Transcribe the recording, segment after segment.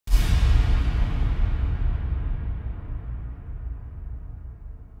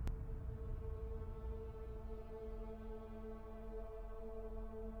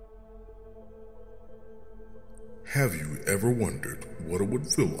Have you ever wondered what it would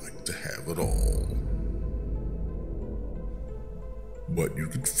feel like to have it all? But you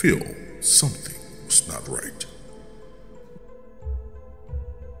could feel something was not right.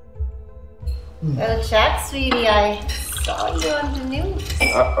 Well, Jack, sweetie, I saw you on the news.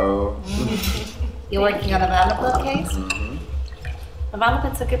 Uh-oh. You're working on a Vanderbilt case? The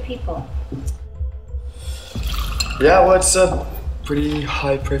Vanderbilts are good people. Yeah, well, it's a pretty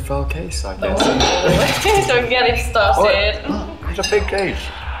high-profile case, I guess. Oh. Don't get it started. It's a big case.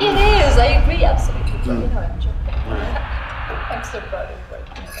 It is, I agree, absolutely. But you know, I'm joking. I'm so proud of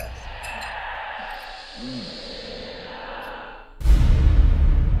working on this.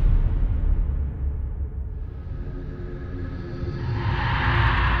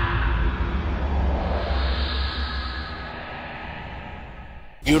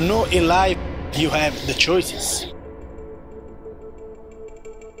 You know, in life, you have the choices.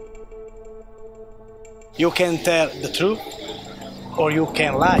 You can tell the truth, or you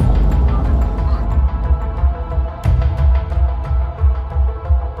can lie.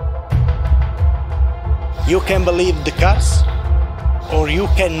 You can believe the cars, or you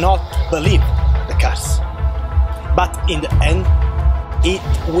cannot believe the cars. But in the end, it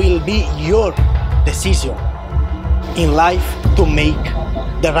will be your decision in life to make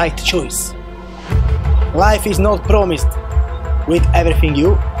the right choice. Life is not promised with everything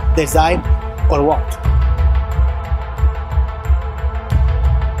you desire or want.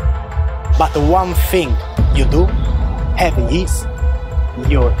 But one thing you do have is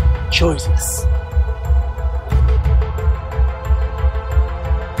your choices.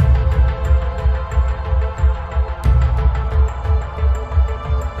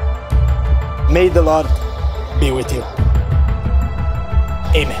 May the Lord be with you.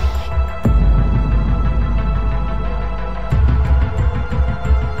 Amen.